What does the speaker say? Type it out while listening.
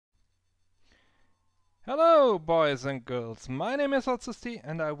Hello, boys and girls. My name is Otsusti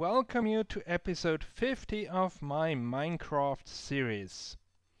and I welcome you to episode 50 of my Minecraft series.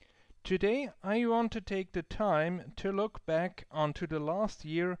 Today I want to take the time to look back onto the last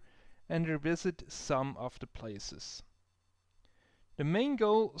year and revisit some of the places. The main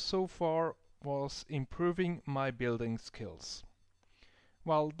goal so far was improving my building skills.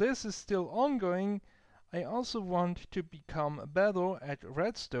 While this is still ongoing, I also want to become better at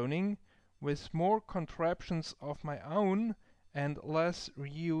redstoning with more contraptions of my own and less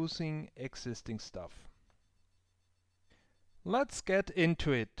reusing existing stuff. Let's get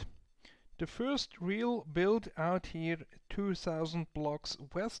into it. The first real build out here 2000 blocks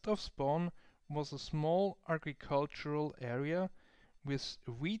west of spawn was a small agricultural area with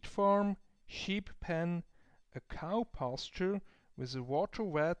a wheat farm, sheep pen, a cow pasture with a water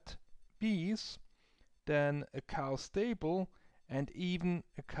vat, bees, then a cow stable and even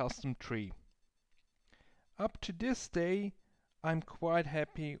a custom tree. Up to this day I'm quite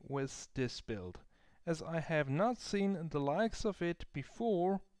happy with this build, as I have not seen the likes of it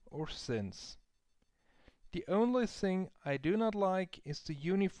before or since. The only thing I do not like is the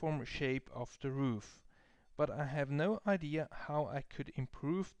uniform shape of the roof, but I have no idea how I could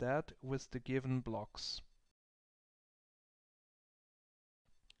improve that with the given blocks.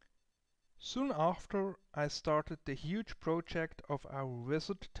 Soon after, I started the huge project of our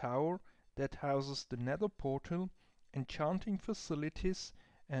wizard tower that houses the nether portal, enchanting facilities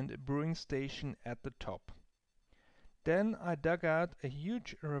and a brewing station at the top. Then I dug out a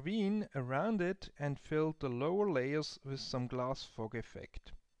huge ravine around it and filled the lower layers with some glass fog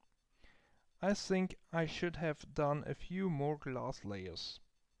effect. I think I should have done a few more glass layers.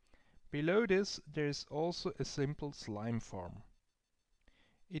 Below this there is also a simple slime farm.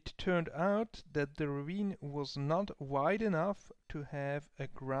 It turned out that the ravine was not wide enough to have a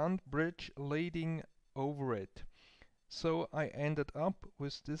grand bridge leading over it, so I ended up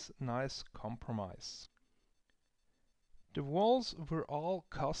with this nice compromise. The walls were all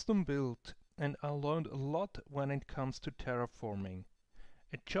custom built, and I learned a lot when it comes to terraforming.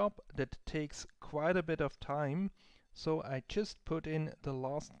 A job that takes quite a bit of time, so I just put in the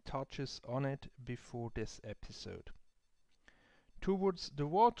last touches on it before this episode. Towards the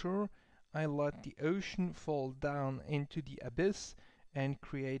water, I let the ocean fall down into the abyss and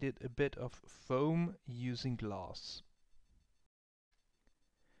created a bit of foam using glass.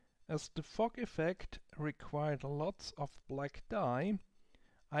 As the fog effect required lots of black dye,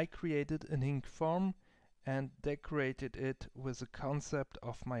 I created an ink farm and decorated it with a concept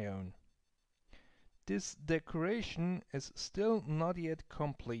of my own. This decoration is still not yet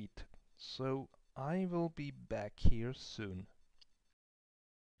complete, so I will be back here soon.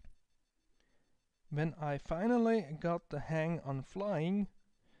 When I finally got the hang on flying,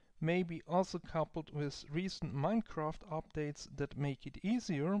 maybe also coupled with recent Minecraft updates that make it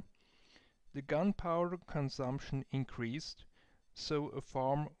easier, the gunpowder consumption increased, so a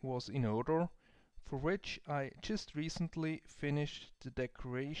farm was in order, for which I just recently finished the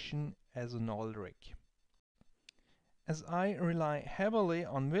decoration as an oil rig. As I rely heavily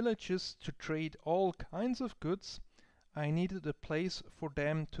on villages to trade all kinds of goods, I needed a place for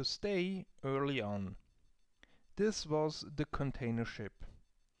them to stay early on. This was the container ship.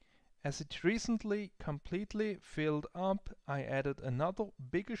 As it recently completely filled up, I added another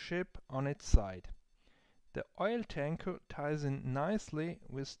bigger ship on its side. The oil tanker ties in nicely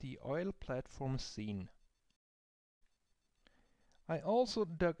with the oil platform scene. I also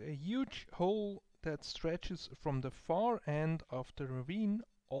dug a huge hole that stretches from the far end of the ravine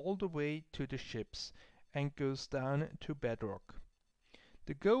all the way to the ships and goes down to bedrock.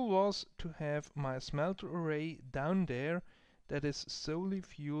 The goal was to have my smelter array down there that is solely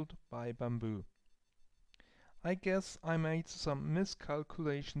fueled by bamboo. I guess I made some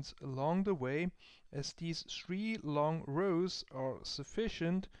miscalculations along the way, as these 3 long rows are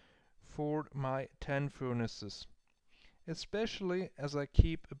sufficient for my 10 furnaces, especially as I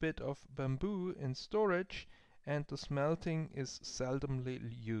keep a bit of bamboo in storage and the smelting is seldomly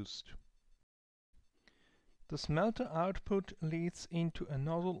used. The smelter output leads into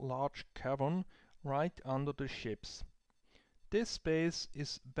another large cavern right under the ships. This space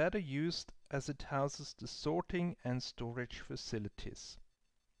is better used as it houses the sorting and storage facilities.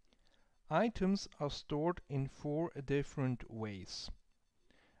 Items are stored in 4 different ways.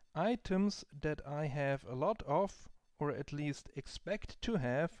 Items that I have a lot of, or at least expect to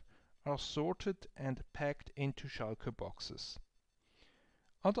have, are sorted and packed into shulker boxes.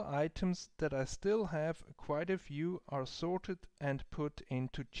 Other items that I still have quite a few are sorted and put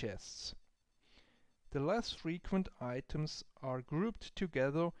into chests. The less frequent items are grouped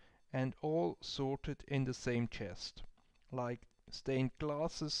together and all sorted in the same chest, like stained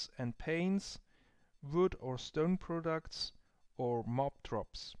glasses and paints, wood or stone products, or mop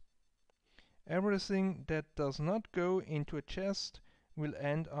drops. Everything that does not go into a chest will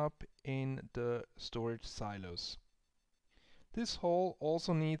end up in the storage silos. This hall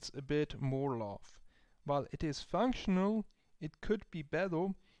also needs a bit more love. While it is functional, it could be better,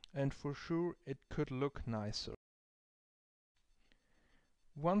 and for sure it could look nicer.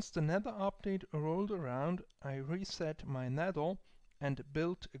 Once the Nether update rolled around, I reset my Nether and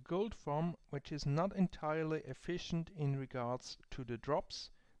built a gold farm which is not entirely efficient in regards to the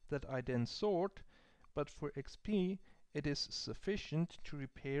drops that I then sort, but for XP it is sufficient to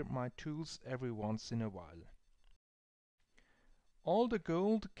repair my tools every once in a while. All the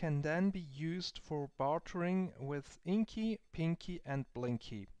gold can then be used for bartering with Inky, Pinky and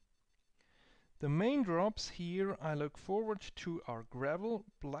Blinky. The main drops here I look forward to are gravel,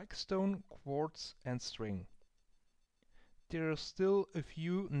 blackstone, quartz and string. There are still a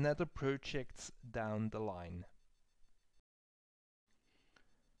few nether projects down the line.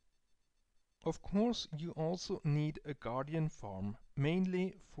 Of course, you also need a guardian farm,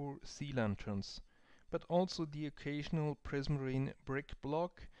 mainly for sea lanterns, but also the occasional prismarine brick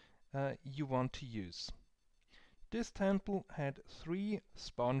block you want to use. This temple had 3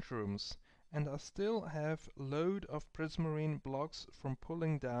 sponge rooms, and I still have load of prismarine blocks from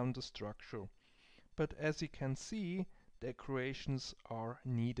pulling down the structure, but as you can see, decorations are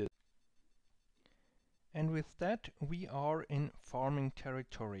needed. And with that we are in farming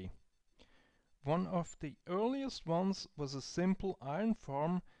territory. One of the earliest ones was a simple iron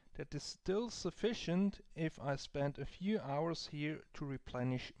farm that is still sufficient if I spend a few hours here to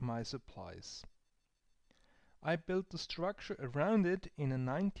replenish my supplies. I built the structure around it in a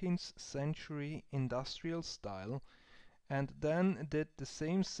 19th century industrial style and then did the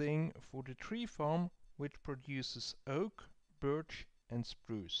same thing for the tree farm, which produces oak, birch and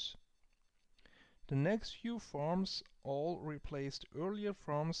spruce. The next few farms all replaced earlier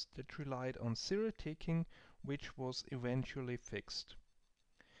farms that relied on zero ticking, which was eventually fixed.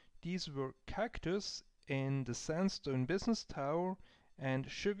 These were cactus in the sandstone business tower and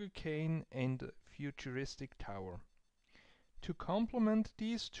sugarcane in the futuristic tower. To complement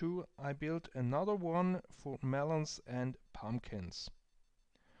these two, I built another one for melons and pumpkins.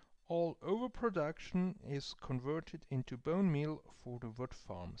 All overproduction is converted into bone meal for the wood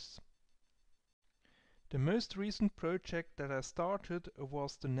farms. The most recent project that I started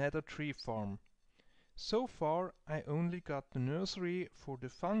was the nether tree farm. So far I only got the nursery for the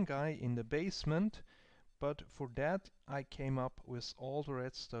fungi in the basement, but for that I came up with all the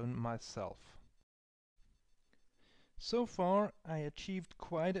redstone myself. So far I achieved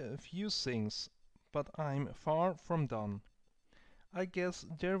quite a few things, but I'm far from done. I guess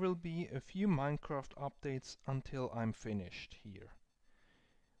there will be a few Minecraft updates until I'm finished here.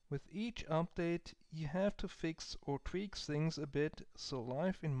 With each update you have to fix or tweak things a bit so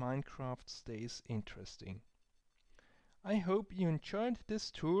life in Minecraft stays interesting. I hope you enjoyed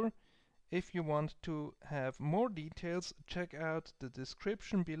this tour. If you want to have more details, check out the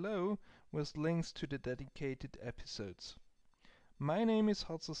description below with links to the dedicated episodes. My name is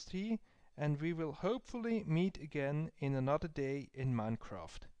Hotzesti and we will hopefully meet again in another day in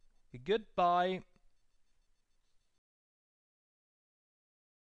Minecraft. Goodbye!